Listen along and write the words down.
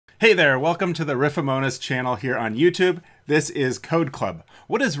Hey there, welcome to the Riffomonas channel here on YouTube. This is Code Club.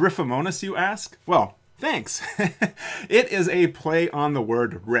 What is Riffomonas, you ask? Well, thanks. It is a play on the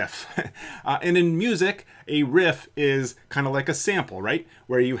word riff. And in music, a riff is kind of like a sample, right?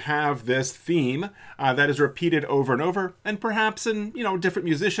 Where you have this theme that is repeated over and over, and perhaps in, different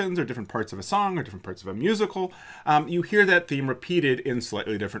musicians or different parts of a song or different parts of a musical, you hear that theme repeated in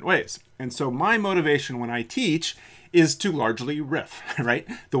slightly different ways. And so my motivation when I teach is to largely riff, right?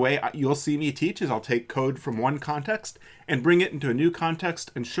 The way you'll see me teach is I'll take code from one context and bring it into a new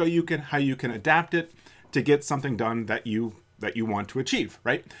context and show you how you can adapt it to get something done that you want to achieve,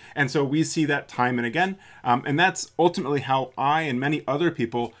 right? And so we see that time and again, and that's ultimately how I and many other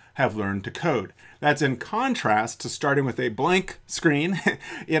people have learned to code. That's in contrast to starting with a blank screen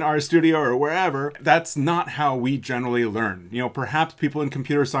in our studio or wherever. That's not how we generally learn. Perhaps people in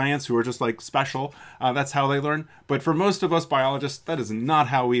computer science who are just like special, that's how they learn. But for most of us biologists, that is not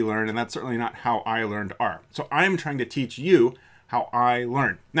how we learn, and that's certainly not how I learned R. So I'm trying to teach you how I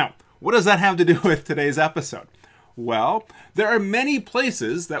learn. Now, what does that have to do with today's episode? Well, there are many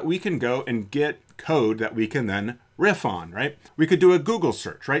places that we can go and get code that we can then riff on, right? We could do a Google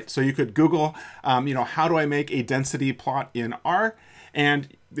search, right? So you could Google, how do I make a density plot in R?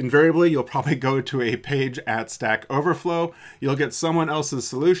 And invariably, you'll probably go to a page at Stack Overflow. You'll get someone else's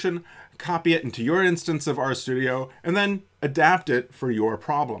solution, copy it into your instance of RStudio, and then adapt it for your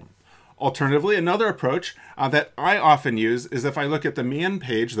problem. Alternatively, another approach that I often use is if I look at the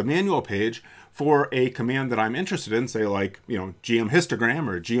manual page for a command that I'm interested in, say like, geom histogram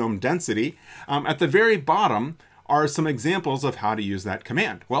or geom density, at the very bottom are some examples of how to use that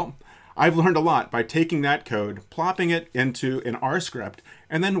command. Well, I've learned a lot by taking that code, plopping it into an R script,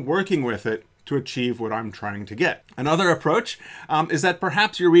 and then working with it to achieve what I'm trying to get. Another approach is that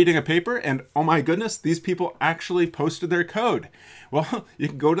perhaps you're reading a paper and, oh my goodness, these people actually posted their code. Well, you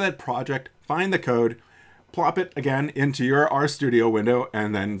can go to that project, find the code, plop it again into your RStudio window,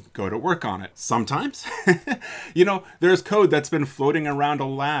 and then go to work on it. Sometimes, there's code that's been floating around a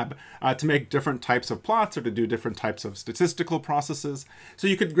lab to make different types of plots or to do different types of statistical processes. So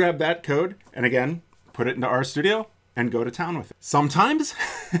you could grab that code and again, put it into RStudio and go to town with it. Sometimes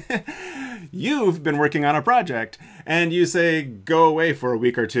you've been working on a project and you say, go away for a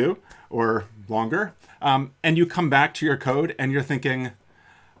week or two or longer, and you come back to your code and you're thinking,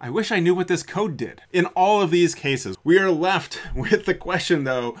 I wish I knew what this code did. In all of these cases, we are left with the question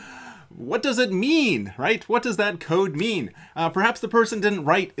though, what does it mean, right? What does that code mean? Perhaps the person didn't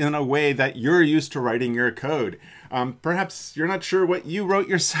write in a way that you're used to writing your code. Perhaps you're not sure what you wrote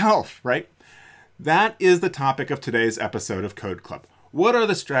yourself, right? That is the topic of today's episode of Code Club. What are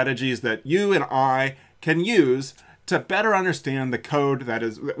the strategies that you and I can use to better understand the code that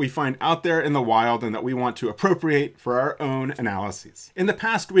we find out there in the wild and that we want to appropriate for our own analyses? In the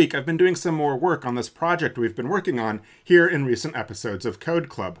past week, I've been doing some more work on this project we've been working on here in recent episodes of Code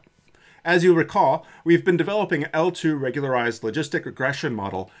Club. As you recall, we've been developing an L2 regularized logistic regression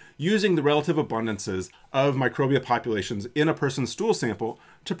model using the relative abundances of microbial populations in a person's stool sample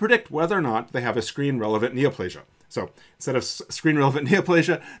to predict whether or not they have a screen-relevant neoplasia. So instead of screen-relevant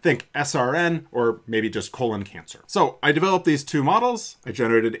neoplasia, think SRN or maybe just colon cancer. So I developed these two models. I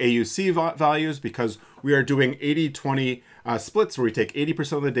generated AUC values because we are doing 80-20 splits where we take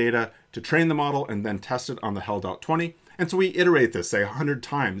 80% of the data to train the model and then test it on the held-out 20. And so we iterate this, say 100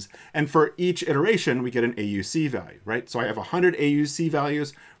 times. And for each iteration, we get an AUC value, right? So I have 100 AUC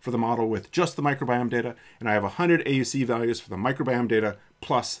values for the model with just the microbiome data, and I have 100 AUC values for the microbiome data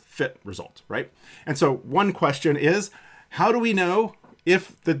plus fit result, right? And so one question is, how do we know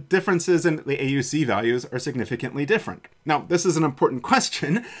if the differences in the AUC values are significantly different? Now, this is an important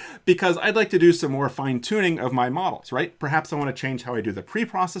question because I'd like to do some more fine-tuning of my models, right? Perhaps I want to change how I do the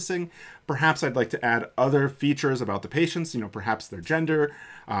pre-processing. Perhaps I'd like to add other features about the patients, perhaps their gender,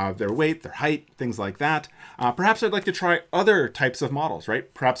 their weight, their height, things like that. Perhaps I'd like to try other types of models,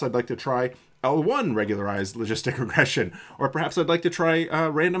 right? Perhaps I'd like to try L1 regularized logistic regression, or perhaps I'd like to try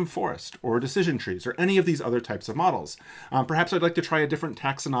random forest or decision trees or any of these other types of models. Perhaps I'd like to try a different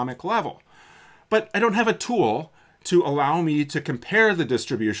taxonomic level. But I don't have a tool to allow me to compare the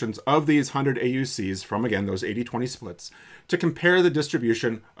distributions of these 100 AUCs from, again, those 80-20 splits, to compare the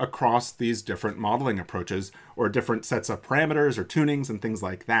distribution across these different modeling approaches or different sets of parameters or tunings and things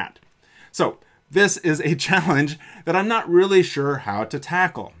like that. So this is a challenge that I'm not really sure how to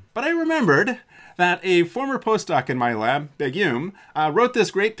tackle. But I remembered that a former postdoc in my lab, Begum, wrote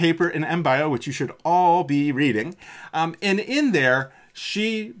this great paper in MBio, which you should all be reading. And in there,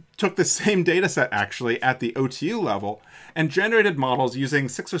 she took the same data set actually at the OTU level and generated models using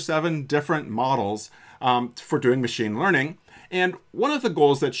 6 or 7 different models for doing machine learning. And one of the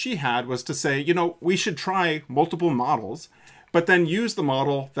goals that she had was to say, you know, we should try multiple models, but then use the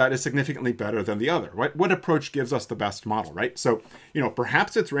model that is significantly better than the other. Right? What approach gives us the best model, right? So, you know,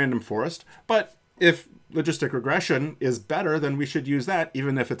 perhaps it's random forest, but if logistic regression is better, then we should use that,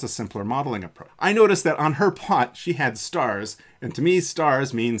 even if it's a simpler modeling approach. I noticed that on her plot, she had stars, and to me,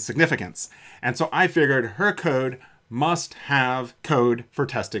 stars means significance. And so I figured her code must have code for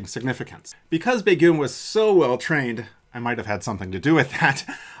testing significance. Because Begum was so well trained, I might have had something to do with that.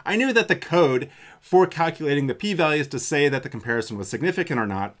 I knew that the code for calculating the p-values to say that the comparison was significant or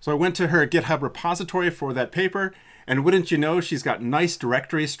not. So I went to her GitHub repository for that paper, and wouldn't you know, she's got nice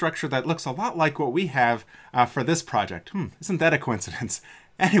directory structure that looks a lot like what we have for this project. Isn't that a coincidence?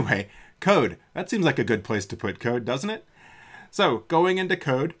 Anyway, code. That seems like a good place to put code, doesn't it? So going into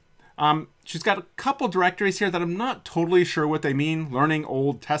code, she's got a couple directories here that I'm not totally sure what they mean. Learning,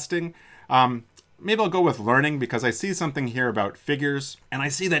 old, testing. Maybe I'll go with learning because I see something here about figures, and I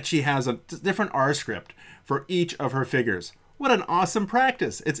see that she has a different R script for each of her figures. What an awesome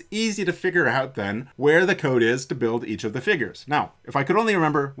practice. It's easy to figure out then where the code is to build each of the figures. Now, if I could only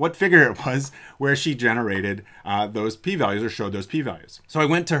remember what figure it was where she generated those p-values or showed those p-values. So I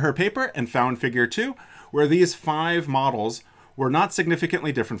went to her paper and found figure 2, where these 5 models were not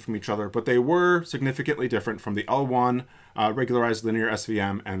significantly different from each other, but they were significantly different from the L1, regularized linear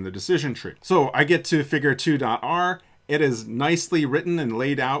SVM, and the decision tree. So I get to figure 2.r. It is nicely written and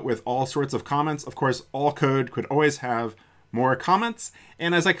laid out with all sorts of comments. Of course, all code could always have more comments.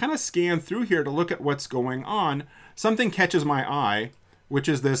 And as I kind of scan through here to look at what's going on, something catches my eye, which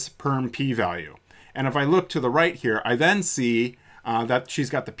is this perm p-value. And if I look to the right here, I then see that she's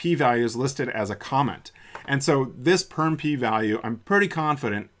got the p-values listed as a comment. And so this perm p-value, I'm pretty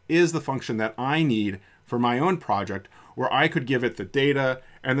confident, is the function that I need for my own project, where I could give it the data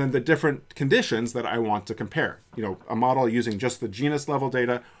and then the different conditions that I want to compare. You know, a model using just the genus level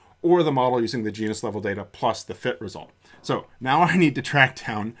data, or the model using the genus level data plus the fit result. So now I need to track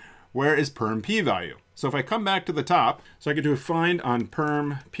down where is perm p-value. So if I come back to the top, so I can do a find on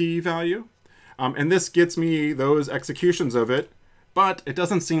perm p-value, and this gets me those executions of it, but it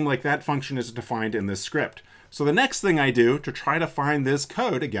doesn't seem like that function is defined in this script. So the next thing I do to try to find this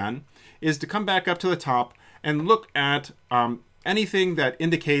code again is to come back up to the top and look at anything that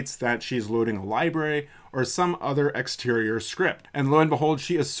indicates that she's loading a library or some other exterior script. And lo and behold,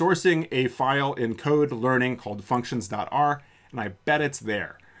 she is sourcing a file in code learning called functions.r, and I bet it's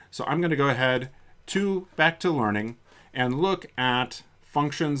there. So I'm going to go ahead back to learning and look at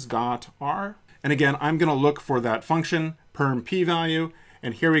functions.r. And again, I'm going to look for that function, perm p-value,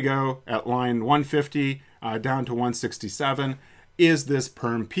 and here we go at line 150 down to 167 is this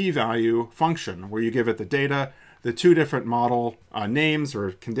perm p-value function, where you give it the data, the 2 different model names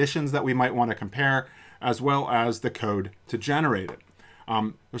or conditions that we might want to compare, as well as the code to generate it.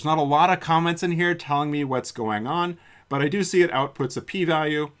 There's not a lot of comments in here telling me what's going on, but I do see it outputs a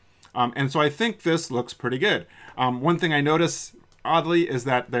p-value, and so I think this looks pretty good. One thing I notice, oddly, is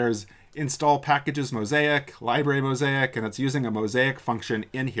that there's install packages mosaic, library mosaic, and it's using a mosaic function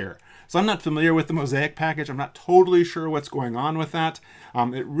in here. So I'm not familiar with the mosaic package. I'm not totally sure what's going on with that.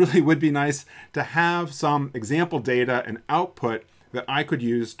 It really would be nice to have some example data and output that I could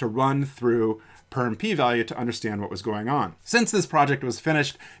use to run through perm p-value to understand what was going on. Since this project was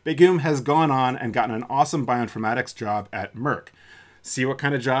finished, Begum has gone on and gotten an awesome bioinformatics job at Merck. See what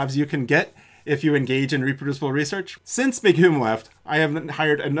kind of jobs you can get if you engage in reproducible research? Since Begum left, I have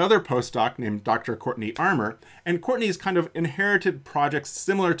hired another postdoc named Dr. Courtney Armour, and Courtney's kind of inherited projects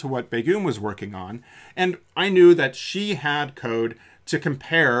similar to what Begum was working on, and I knew that she had code to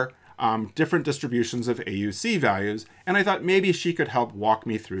compare different distributions of AUC values, and I thought maybe she could help walk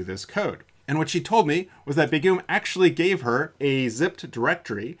me through this code. And what she told me was that Begum actually gave her a zipped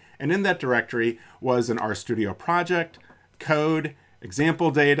directory, and in that directory was an RStudio project, code, example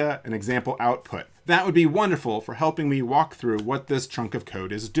data, and example output. That would be wonderful for helping me walk through what this chunk of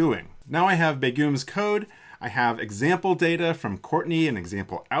code is doing. Now I have Begum's code, I have example data from Courtney and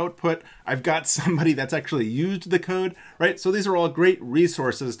example output. I've got somebody that's actually used the code, right? So these are all great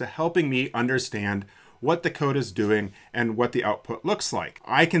resources to helping me understand what the code is doing and what the output looks like.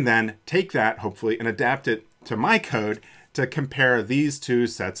 I can then take that, hopefully, and adapt it to my code to compare these 2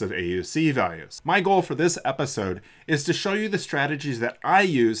 sets of AUC values. My goal for this episode is to show you the strategies that I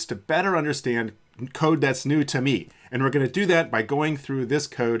use to better understand code that's new to me. And we're going to do that by going through this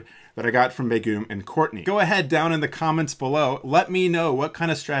code that I got from Begum and Courtney. Go ahead down in the comments below. Let me know what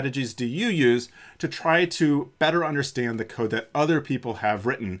kind of strategies do you use to try to better understand the code that other people have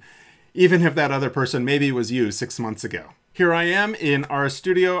written, even if that other person maybe was you 6 months ago. Here I am in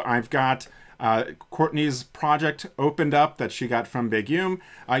RStudio. I've got Courtney's project opened up that she got from Begum.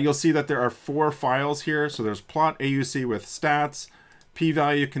 You'll see that there are 4 files here. So there's plot AUC with stats,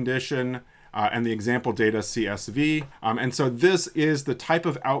 p-value condition, and the example data CSV. And so this is the type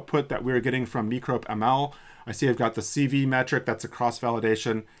of output that we're getting from Microbe ML. I see I've got the CV metric, that's a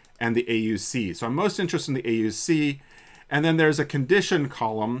cross-validation, and the AUC. So I'm most interested in the AUC. And then there's a condition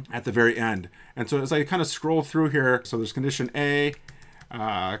column at the very end. And so as I kind of scroll through here, so there's condition A,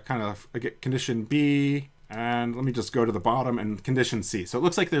 I get condition B, and let me just go to the bottom, and condition C. So it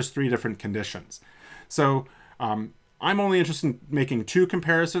looks like there's 3 different conditions. So I'm only interested in making 2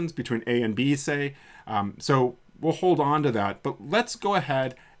 comparisons between A and B, say. So we'll hold on to that. But let's go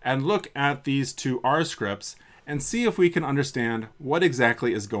ahead and look at these 2 R scripts and see if we can understand what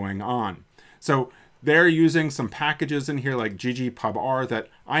exactly is going on. So they're using some packages in here like ggpubr that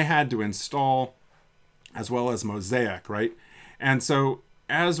I had to install, as well as Mosaic, right? And so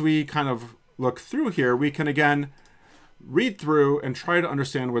as we kind of look through here, we can again read through and try to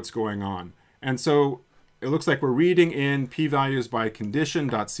understand what's going on. And so it looks like we're reading in p-values by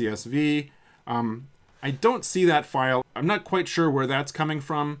condition.csv. I don't see that file. I'm not quite sure where that's coming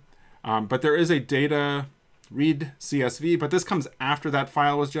from, but there is a data read CSV, but this comes after that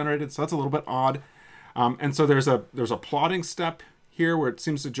file was generated, so that's a little bit odd. And so there's a plotting step here where it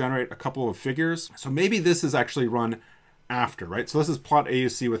seems to generate a couple of figures. So maybe this is actually run after, right? So this is plot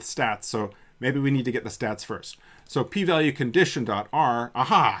AUC with stats. So maybe we need to get the stats first. So p-value condition.r,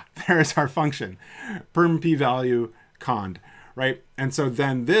 aha, there's our function, perm p-value cond, right? And so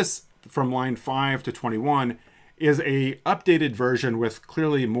then this from line 5 to 21 is a updated version with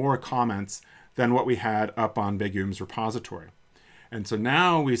clearly more comments than what we had up on Begum's repository. And so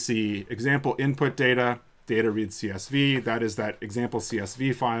now we see example input data, data read CSV, that is that example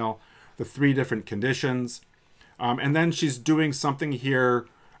CSV file, the 3 different conditions. And then she's doing something here,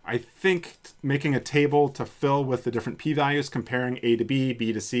 I think making a table to fill with the different p-values, comparing A to B,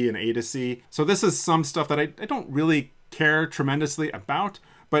 B to C, and A to C. So this is some stuff that I don't really care tremendously about,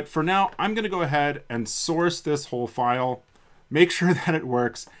 but for now, I'm gonna go ahead and source this whole file, make sure that it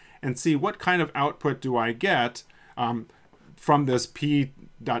works, and see what kind of output do I get from this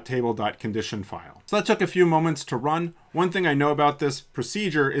p.table.condition file. So that took a few moments to run. One thing I know about this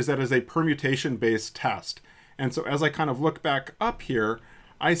procedure is that it's a permutation-based test. And so as I kind of look back up here,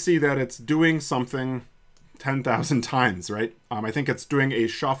 I see that it's doing something 10,000 times, right? I think it's doing a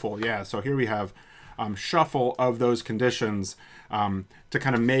shuffle. Yeah, so here we have shuffle of those conditions to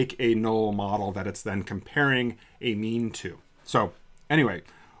kind of make a null model that it's then comparing a mean to. So anyway,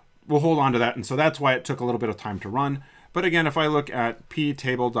 we'll hold on to that. And so that's why it took a little bit of time to run. But again, if I look at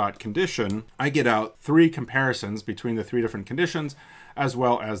p-table.condition, I get out 3 comparisons between the 3 different conditions, as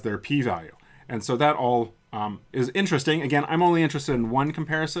well as their p-value. And so that all is interesting. Again, I'm only interested in 1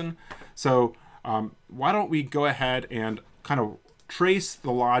 comparison. So why don't we go ahead and kind of trace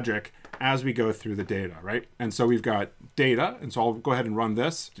the logic as we go through the data, right? And so we've got data, and so I'll go ahead and run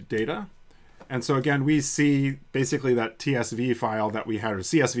this, data. And so again, we see basically that TSV file that we had, or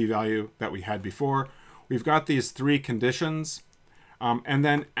CSV value that we had before. We've got these 3 conditions. And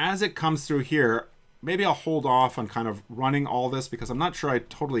then as it comes through here, maybe I'll hold off on kind of running all this because I'm not sure I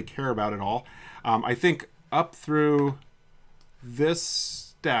totally care about it all. I think up through this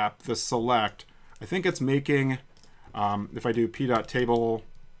step, the select, I think it's making, if I do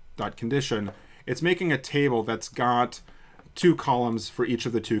p.table.condition, it's making a table that's got 2 columns for each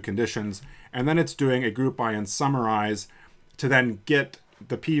of the 2 conditions. And then it's doing a group by and summarize to then get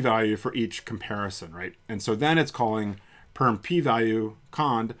the p-value for each comparison, right? And so then it's calling perm p-value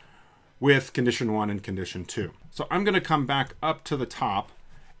cond with condition 1 and condition 2. So I'm going to come back up to the top,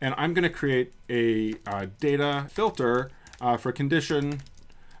 and I'm going to create a data filter for condition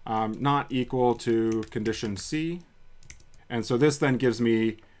not equal to condition C. And so this then gives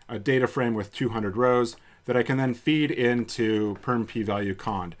me a data frame with 200 rows that I can then feed into perm p-value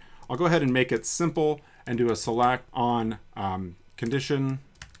cond. I'll go ahead and make it simple and do a select on condition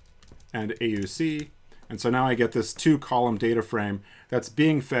and AUC. And so now I get this 2-column data frame that's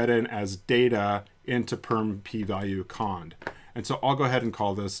being fed in as data into perm p-value cond. And so I'll go ahead and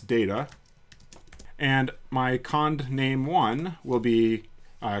call this data. And my cond name 1 will be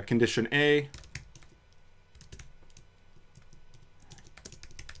condition A,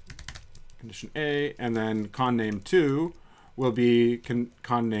 condition A, and then cond name 2 will be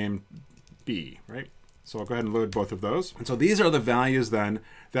cond name B, right? So I'll go ahead and load both of those. And so these are the values then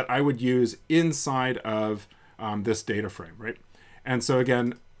that I would use inside of this data frame, right? And so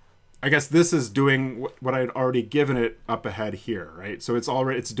again, I guess this is doing what I had already given it up ahead here, right? So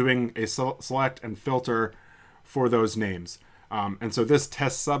it's doing a select and filter for those names. And so this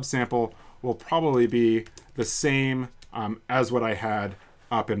test subsample will probably be the same as what I had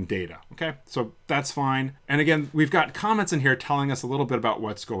up in data. Okay, so that's fine. And again, we've got comments in here telling us a little bit about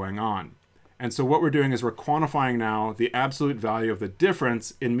what's going on. And so what we're doing is we're quantifying now the absolute value of the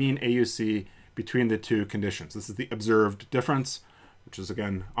difference in mean AUC between the two conditions. This is the observed difference, which is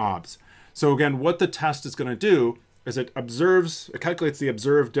again obs. So again, what the test is going to do is it calculates the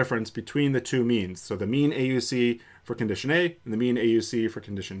observed difference between the two means. So the mean AUC for condition A and the mean AUC for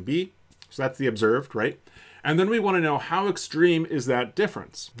condition B. So that's the observed, right? And then we want to know how extreme is that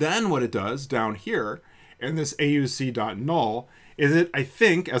difference. Then what it does down here in this AUC.null is it, I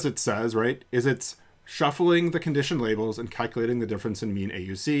think, as it says, right, is it's shuffling the condition labels and calculating the difference in mean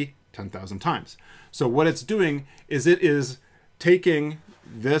AUC 10,000 times. So what it's doing is it is taking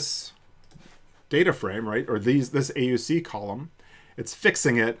this data frame, right, or this AUC column, it's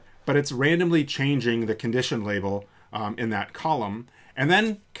fixing it, but it's randomly changing the condition label in that column, and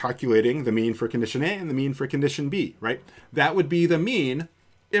then calculating the mean for condition A and the mean for condition B, right? That would be the mean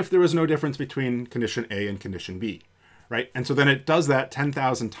if there was no difference between condition A and condition B, right? And so then it does that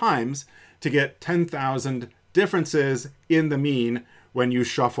 10,000 times to get 10,000 differences in the mean when you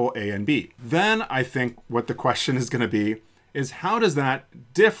shuffle A and B. Then I think what the question is going to be is how does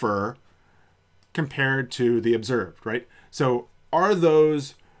that differ compared to the observed, right? So are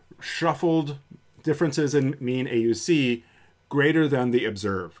those shuffled differences in mean AUC greater than the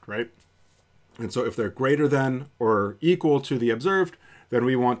observed, right? And so if they're greater than or equal to the observed, then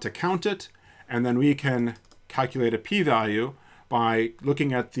we want to count it, and then we can calculate a p-value by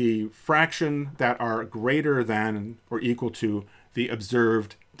looking at the fraction that are greater than or equal to the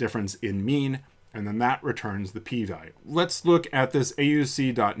observed difference in mean, and then that returns the p-value. Let's look at this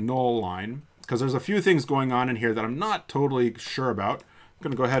AUC.null line, because there's a few things going on in here that I'm not totally sure about. I'm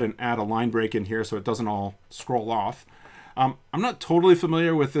going to go ahead and add a line break in here so it doesn't all scroll off. I'm not totally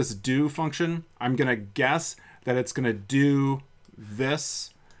familiar with this do function. I'm going to guess that it's going to do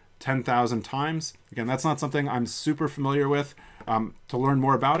this 10,000 times. Again, that's not something I'm super familiar with. To learn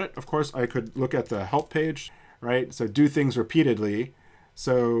more about it, of course, I could look at the help page, right? So do things repeatedly.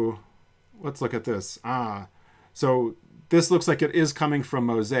 So let's look at this. So this looks like it is coming from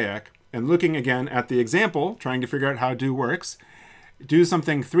Mosaic. And looking again at the example, trying to figure out how do works, do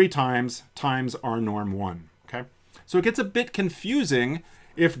something 3 times r norm 1, okay? So it gets a bit confusing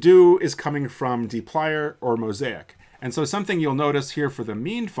if do is coming from dplyr or Mosaic. And so something you'll notice here for the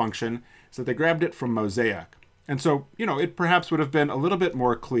mean function is that they grabbed it from Mosaic. And so, you know, it perhaps would have been a little bit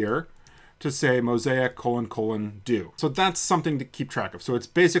more clear to say Mosaic : do. So that's something to keep track of. So it's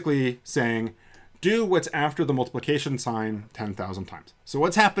basically saying do what's after the multiplication sign 10,000 times. So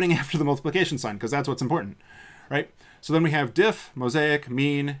what's happening after the multiplication sign? Because that's what's important, right? So then we have diff, Mosaic,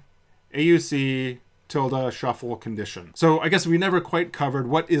 mean, AUC, tilde, shuffle, condition. So I guess we never quite covered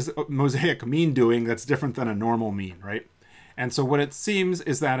what is Mosaic mean doing that's different than a normal mean, right? And so what it seems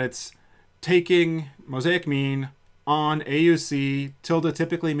is that it's taking Mosaic mean on AUC, tilde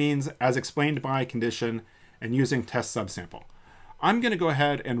typically means as explained by condition, and using test subsample. I'm going to go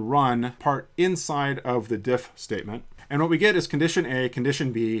ahead and run part inside of the diff statement. And what we get is condition A,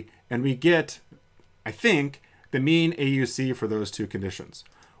 condition B, and we get, I think, the mean AUC for those two conditions.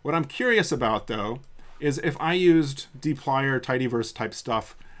 What I'm curious about, though, is if I used dplyr, tidyverse type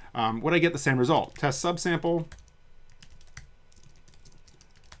stuff, would I get the same result? Test subsample,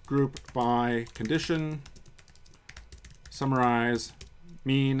 group by condition, summarize,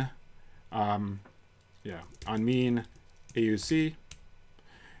 mean, on mean AUC,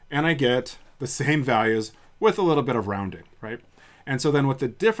 and I get the same values with a little bit of rounding, right? And so then what the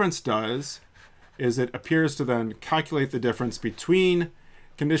difference does is it appears to then calculate the difference between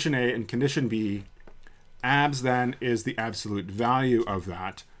condition A and condition B. Abs then is the absolute value of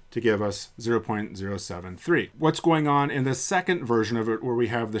that to give us 0.073. What's going on in the second version of it where we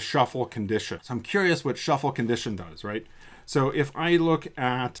have the shuffle condition? So I'm curious what shuffle condition does, right? So if I look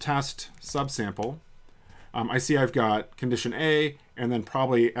at test subsample, I see I've got condition A, and then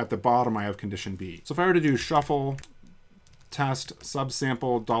probably at the bottom I have condition B. So if I were to do shuffle test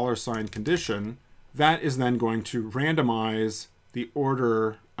subsample $condition, that is then going to randomize the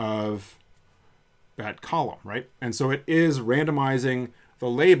order of that column, right? And so it is randomizing the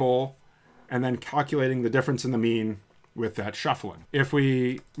label and then calculating the difference in the mean with that shuffling. If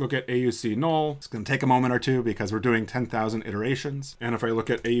we look at AUC null, it's going to take a moment or two because we're doing 10,000 iterations. And if I look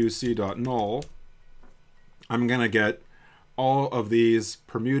at AUC.null, I'm going to get all of these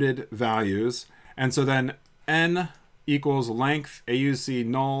permuted values. And so then n equals length AUC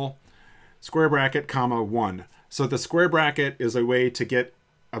null square bracket comma 1. So the square bracket is a way to get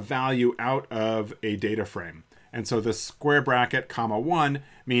a value out of a data frame. And so the square bracket comma 1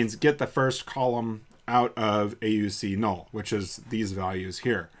 means get the first column out of AUC null, which is these values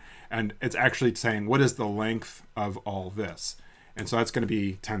here. And it's actually saying, what is the length of all this? And so that's going to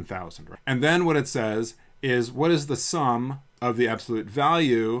be 10,000. Right? And then what it says is, what is the sum of the absolute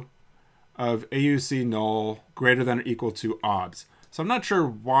value of AUC null greater than or equal to obs? So I'm not sure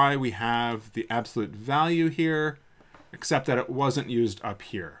why we have the absolute value here, except that it wasn't used up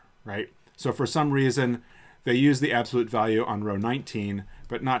here, right? So for some reason, they used the absolute value on row 19,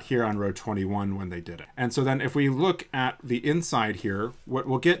 but not here on row 21 when they did it. And so then if we look at the inside here, what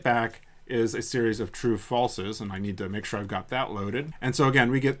we'll get back is a series of true falses, and I need to make sure I've got that loaded. And so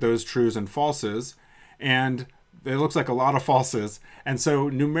again, we get those trues and falses, and it looks like a lot of falses. And so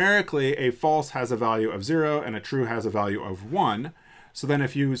numerically, a false has a value of 0 and a true has a value of 1. So then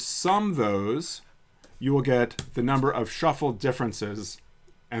if you sum those, you will get the number of shuffled differences,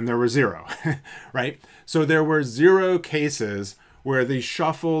 and there were 0, right? So there were 0 cases where the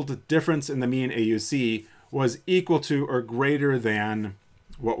shuffled difference in the mean AUC was equal to or greater than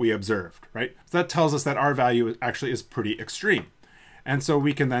what we observed, right? So that tells us that our value actually is pretty extreme. And so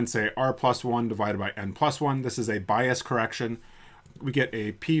we can then say r plus 1 divided by n plus 1. This is a bias correction. We get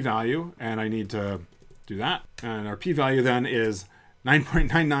a p-value, and I need to do that. And our p-value then is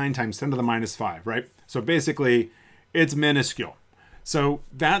 9.99 times 10 to the minus 5, right? So basically, it's minuscule. So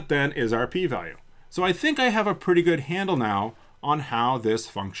that then is our p-value. So I think I have a pretty good handle now on how this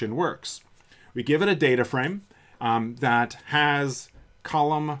function works. We give it a data frame that has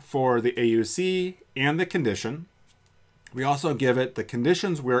column for the AUC and the condition. We also give it the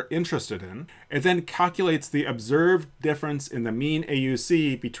conditions we're interested in. It then calculates the observed difference in the mean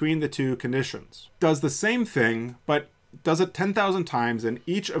AUC between the two conditions. Does the same thing, but does it 10,000 times, and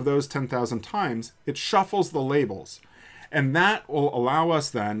each of those 10,000 times, it shuffles the labels. And that will allow us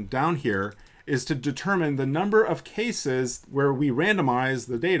then, down here, is to determine the number of cases where we randomize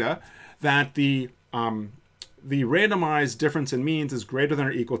the data that the randomized difference in means is greater than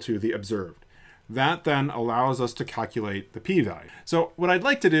or equal to the observed. That then allows us to calculate the p-value. So what I'd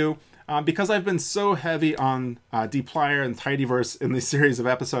like to do, because I've been so heavy on dplyr and tidyverse in this series of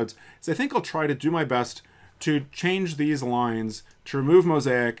episodes, is I think I'll try to do my best to change these lines to remove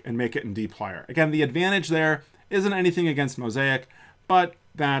Mosaic and make it in dplyr. Again, the advantage there isn't anything against Mosaic, but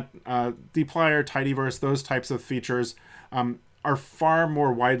that dplyr, tidyverse, those types of features are far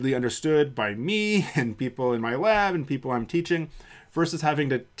more widely understood by me and people in my lab and people I'm teaching versus having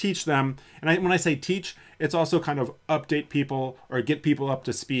to teach them. And when I say teach, it's also kind of update people or get people up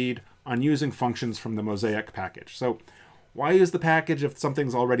to speed on using functions from the Mosaic package. So why use the package if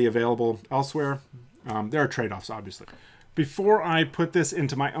something's already available elsewhere? There are trade-offs, obviously. Before I put this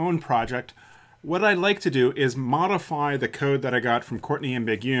into my own project, what I'd like to do is modify the code that I got from Courtney and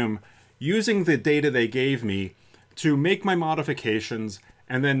Big Hume using the data they gave me to make my modifications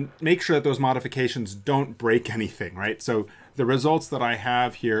and then make sure that those modifications don't break anything, right? So the results that I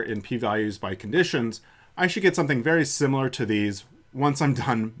have here in p-values by conditions, I should get something very similar to these once I'm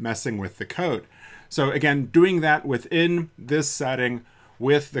done messing with the code. So again, doing that within this setting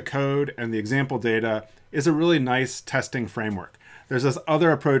with the code and the example data is a really nice testing framework. There's this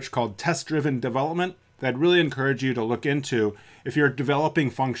other approach called test-driven development that I'd really encourage you to look into if you're developing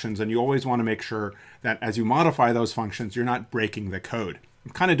functions, and you always want to make sure that as you modify those functions, you're not breaking the code.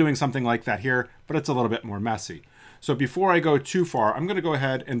 I'm kind of doing something like that here, but it's a little bit more messy. So before I go too far, I'm going to go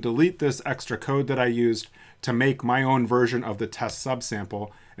ahead and delete this extra code that I used to make my own version of the test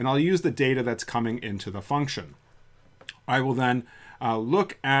subsample, and I'll use the data that's coming into the function. I will then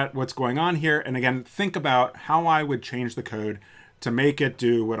look at what's going on here, and again, think about how I would change the code to make it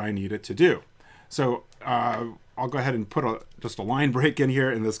do what I need it to do. So I'll go ahead and put just a line break in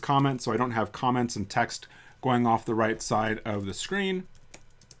here in this comment so I don't have comments and text going off the right side of the screen.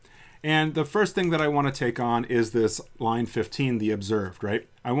 And the first thing that I want to take on is this line 15, the observed, right?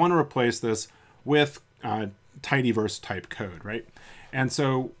 I want to replace this with tidyverse type code, right? And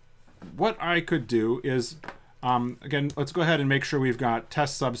so what I could do is, again, let's go ahead and make sure we've got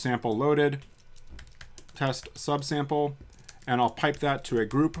test subsample loaded, test subsample, and I'll pipe that to a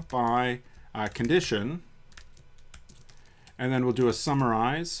group by condition. And then we'll do a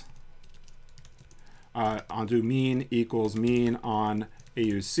summarize. I'll do mean equals mean on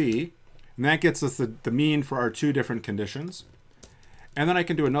AUC. And that gets us the mean for our two different conditions. And then I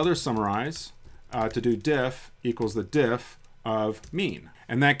can do another summarize to do diff equals the diff of mean.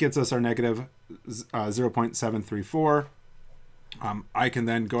 And that gets us our negative 0.734. I can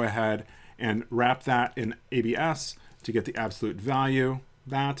then go ahead and wrap that in ABS to get the absolute value,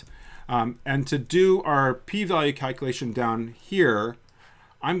 that. And to do our p-value calculation down here,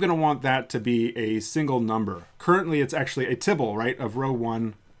 I'm going to want that to be a single number. Currently, it's actually a tibble, right, of row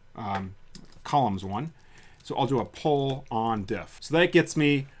 1, columns 1. So I'll do a pull on diff. So that gets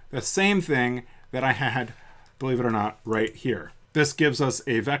me the same thing that I had, believe it or not, right here. This gives us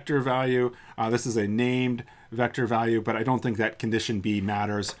a vector value. This is a named vector value, but I don't think that condition B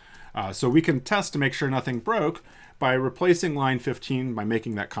matters. So we can test to make sure nothing broke by replacing line 15 by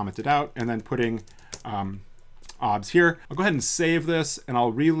making that commented out and then putting obs here. I'll go ahead and save this and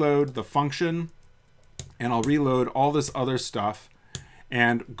I'll reload the function and I'll reload all this other stuff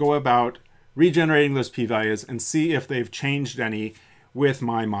and go about regenerating those p-values and see if they've changed any with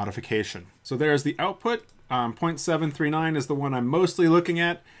my modification. So there's the output. 0.739 is the one I'm mostly looking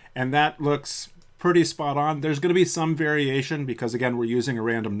at, and that looks pretty spot on. There's going to be some variation because, again, we're using a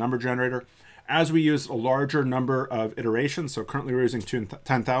random number generator. As we use a larger number of iterations, so currently we're using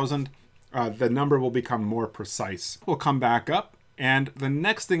 10,000, the number will become more precise. We'll come back up, and the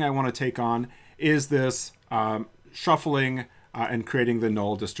next thing I want to take on is this shuffling and creating the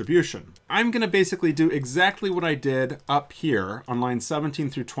null distribution. I'm going to basically do exactly what I did up here on line 17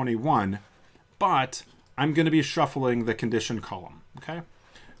 through 21, but I'm going to be shuffling the condition column, okay?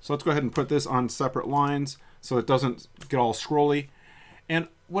 So let's go ahead and put this on separate lines so it doesn't get all scrolly. And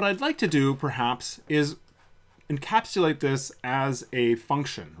what I'd like to do, perhaps, is encapsulate this as a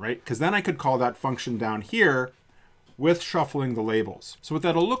function, right? Because then I could call that function down here with shuffling the labels. So what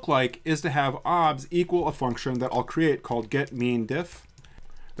that'll look like is to have obs equal a function that I'll create called getMeanDiff.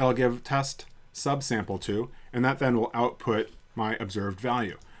 That'll give test subsample to, and that then will output my observed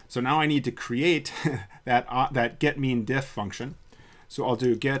value. So now I need to create that getMeanDiff function. So I'll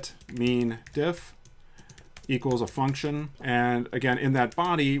do getMeanDiff equals a function. And again, in that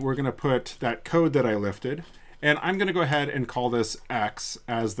body, we're going to put that code that I lifted. And I'm going to go ahead and call this x,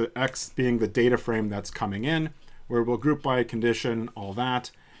 as the x being the data frame that's coming in, where we'll group by condition, all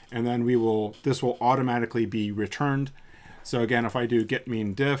that. And then this will automatically be returned. So again, if I do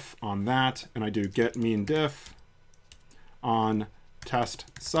getMeanDiff on that, and I do getMeanDiff on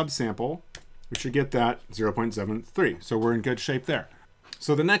test subsample, we should get that 0.73. So we're in good shape there.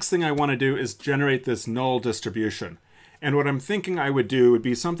 So the next thing I want to do is generate this null distribution. And what I'm thinking I would do would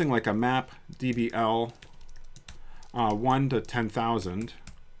be something like a map dbl 1 to 10,000.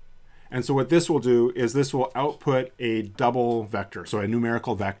 And so what this will do is this will output a double vector, so a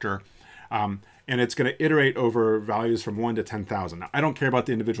numerical vector. And it's going to iterate over values from 1 to 10,000. Now, I don't care about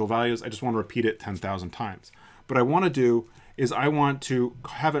the individual values. I just want to repeat it 10,000 times. What I want to do is I want to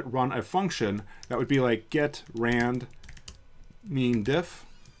have it run a function that would be like getRandMeanDiff,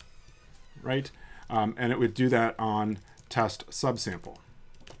 right? And it would do that on test subsample.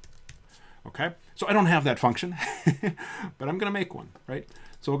 Okay, so I don't have that function, but I'm going to make one, right?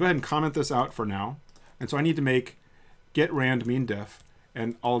 So we'll go ahead and comment this out for now. And so I need to make getRandMeanDiff,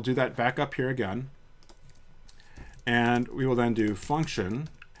 and I'll do that back up here again. And we will then do function.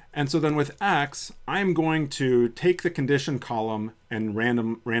 And so then with x, I'm going to take the condition column and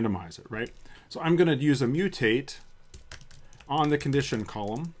randomize it, right? So I'm going to use a mutate on the condition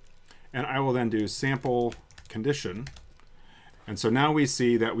column, and I will then do sample condition. And so now we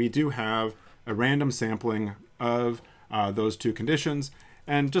see that we do have a random sampling of those two conditions.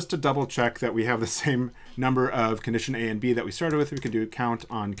 And just to double check that we have the same number of condition A and B that we started with, we can do count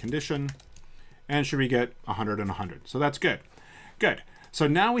on condition. And should we get 100 and 100? So that's good. Good. So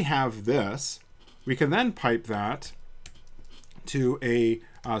now we have this. We can then pipe that to a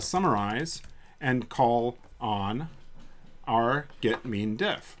summarize and call on our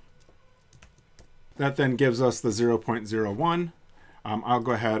getMeanDiff. That then gives us the 0.01. I'll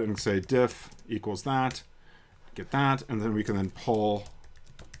go ahead and say diff equals that, get that, and then we can then pull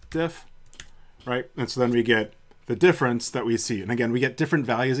diff, right? And so then we get the difference that we see. And again, we get different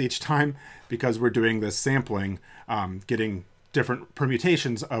values each time because we're doing this sampling, getting different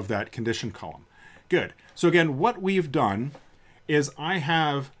permutations of that condition column. Good. So again, what we've done is I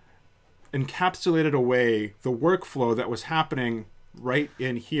have encapsulated away the workflow that was happening right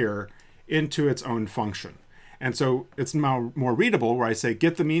in here into its own function. And so it's now more readable where I say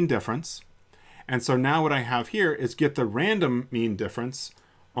get the mean difference. And so now what I have here is get the random mean difference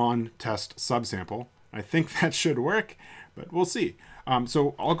on test subsample. I think that should work, but we'll see.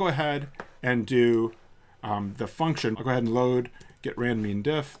 So I'll go ahead and do the function. I'll go ahead and load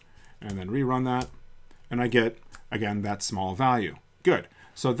getRandMeanDiff and then rerun that. And I get, again, that small value. Good.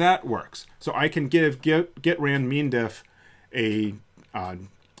 So that works. So I can give getRandMeanDiff a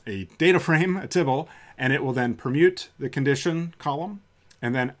data frame, a tibble, and it will then permute the condition column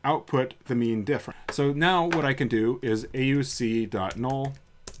and then output the mean difference. So now what I can do is auc.null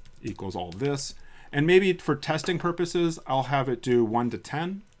equals all this. And maybe for testing purposes, I'll have it do 1 to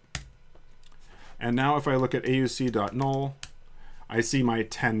 10. And now if I look at AUC.null, I see my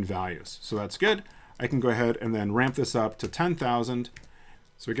 10 values. So that's good. I can go ahead and then ramp this up to 10,000.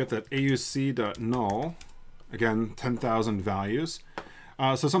 So we get that AUC.null, again, 10,000 values.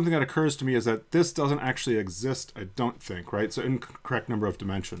 So something that occurs to me is that this doesn't actually exist, I don't think, right? So incorrect number of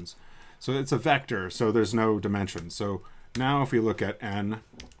dimensions. So it's a vector, so there's no dimensions. So now if we look at n,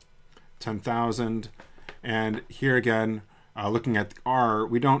 10,000, and here again, looking at the r,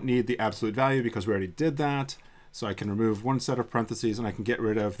 we don't need the absolute value because we already did that. So I can remove one set of parentheses and I can get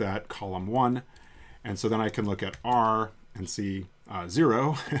rid of that column 1. And so then I can look at r and see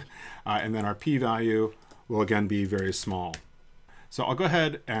 0, and then our p-value will again be very small. So I'll go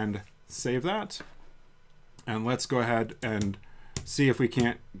ahead and save that. And let's go ahead and see if we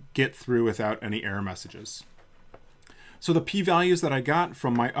can't get through without any error messages. So the p-values that I got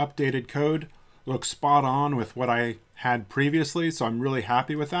from my updated code look spot on with what I had previously, so I'm really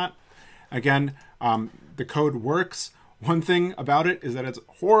happy with that. Again, the code works. One thing about it is that it's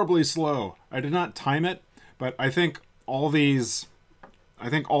horribly slow. I did not time it, but I think all the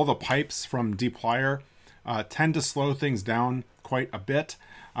pipes from dplyr tend to slow things down quite a bit.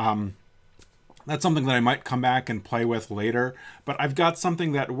 That's something that I might come back and play with later, but I've got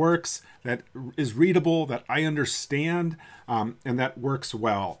something that works, that is readable, that I understand, and that works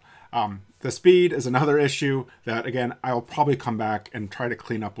well. The speed is another issue that, again, I'll probably come back and try to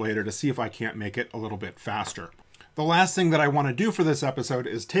clean up later to see if I can't make it a little bit faster. The last thing that I want to do for this episode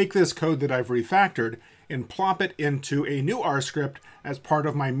is take this code that I've refactored and plop it into a new R script as part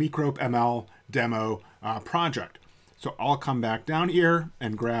of my micropML demo project. So I'll come back down here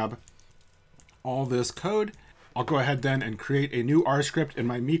and grab all this code. I'll go ahead then and create a new R script in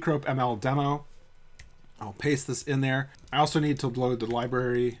my micropML demo. I'll paste this in there. I also need to load the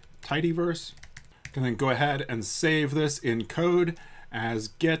library tidyverse. I can then go ahead and save this in code as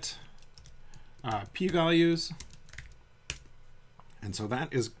get p-values. And so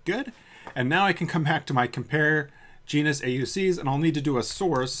that is good. And now I can come back to my compare genus AUCs, and I'll need to do a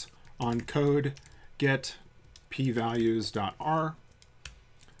source on code get p-values.r.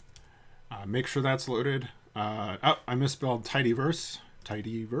 Make sure that's loaded. Oh, I misspelled tidyverse,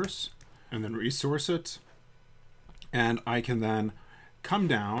 and then resource it. And I can then come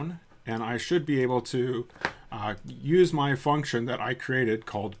down and I should be able to use my function that I created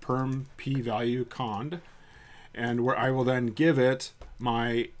called perm p-value cond, and where I will then give it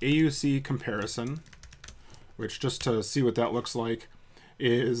my AUC comparison, which, just to see what that looks like,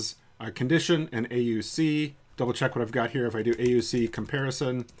 is a condition and AUC. Double check what I've got here. If I do AUC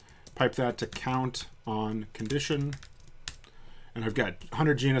comparison, pipe that to count on condition, and I've got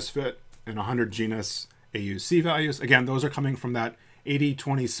 100 genus fit and 100 genus AUC values. Again, those are coming from that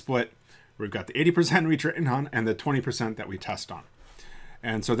 80-20 split. We've got the 80% we train on and the 20% that we test on.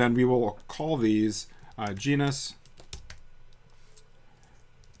 And so then we will call these genus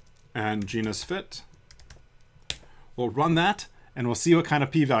and genus fit. We'll run that and we'll see what kind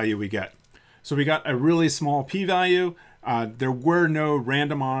of p-value we get. So we got a really small p-value. There were no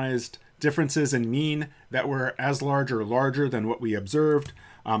randomized differences in mean that were as large or larger than what we observed.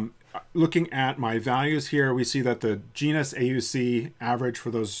 Looking at my values here, we see that the genus AUC average for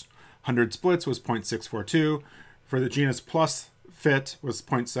those 100 splits was 0.642. For the genus plus fit was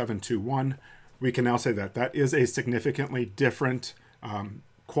 0.721. We can now say that that is a significantly different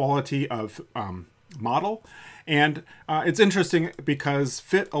quality of model. And it's interesting because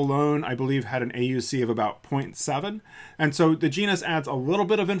fit alone, I believe, had an AUC of about 0.7. And so the genus adds a little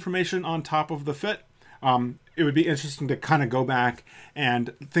bit of information on top of the fit. It would be interesting to kind of go back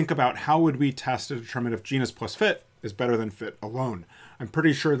and think about how would we test to determine if genus plus fit is better than fit alone. I'm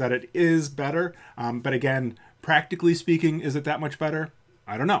pretty sure that it is better, but again, practically speaking, is it that much better?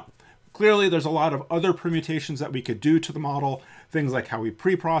 I don't know. Clearly, there's a lot of other permutations that we could do to the model, things like how we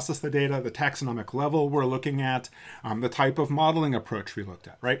pre-process the data, the taxonomic level we're looking at, the type of modeling approach we looked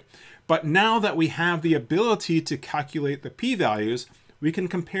at, right? But now that we have the ability to calculate the p-values, we can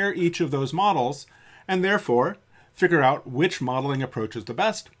compare each of those models and therefore figure out which modeling approach is the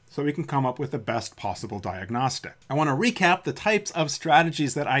best so we can come up with the best possible diagnostic. I want to recap the types of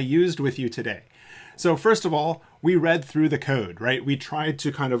strategies that I used with you today. So first of all, we read through the code, right? We tried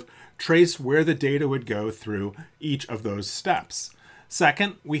to kind of trace where the data would go through each of those steps.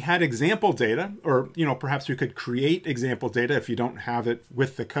 Second, we had example data, or perhaps we could create example data if you don't have it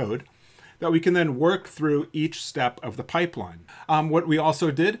with the code, that we can then work through each step of the pipeline. What we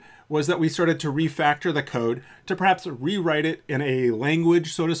also did was that we started to refactor the code to perhaps rewrite it in a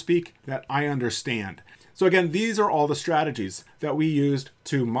language, so to speak, that I understand. So again, these are all the strategies that we used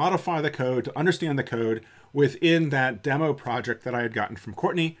to modify the code, to understand the code within that demo project that I had gotten from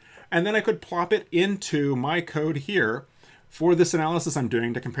Courtney. And then I could plop it into my code here for this analysis I'm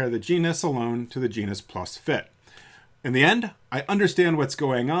doing to compare the genus alone to the genus plus fit. In the end, I understand what's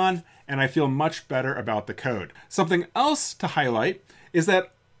going on and I feel much better about the code. Something else to highlight is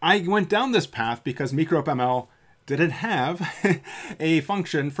that I went down this path because micropml didn't have a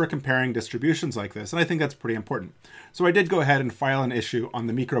function for comparing distributions like this. And I think that's pretty important. So I did go ahead and file an issue on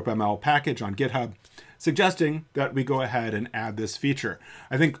the micropml package on GitHub, suggesting that we go ahead and add this feature.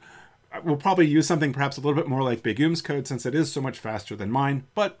 I think we'll probably use something perhaps a little bit more like Begum's code since it is so much faster than mine.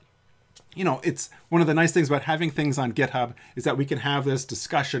 But you know, it's one of the nice things about having things on GitHub is that we can have this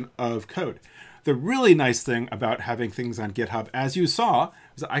discussion of code. The really nice thing about having things on GitHub, as you saw,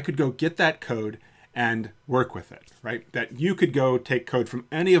 is that I could go get that code and work with it, right? That you could go take code from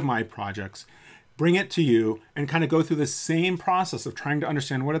any of my projects, bring it to you, and kind of go through the same process of trying to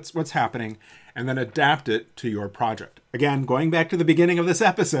understand what's happening and then adapt it to your project. Again, going back to the beginning of this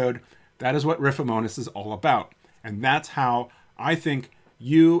episode, that is what Riffemonas is all about. And that's how I think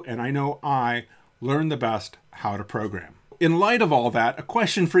you, and I know I, learn the best how to program. In light of all that, a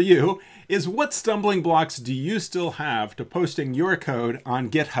question for you is, what stumbling blocks do you still have to posting your code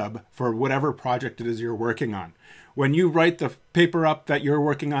on GitHub for whatever project it is you're working on? When you write the paper up that you're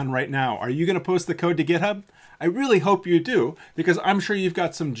working on right now, are you going to post the code to GitHub? I really hope you do, because I'm sure you've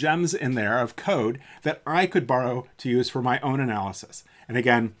got some gems in there of code that I could borrow to use for my own analysis. And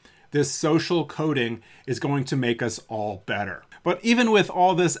again, this social coding is going to make us all better. But even with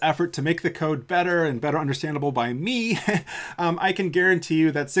all this effort to make the code better and better understandable by me, I can guarantee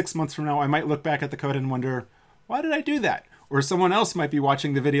you that 6 months from now, I might look back at the code and wonder, why did I do that? Or someone else might be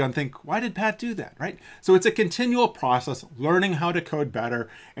watching the video and think, why did Pat do that, right? So it's a continual process, learning how to code better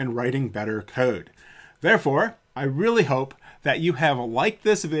and writing better code. Therefore, I really hope that you have liked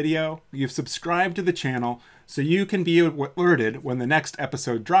this video, you've subscribed to the channel, so you can be alerted when the next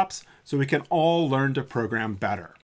episode drops, so we can all learn to program better.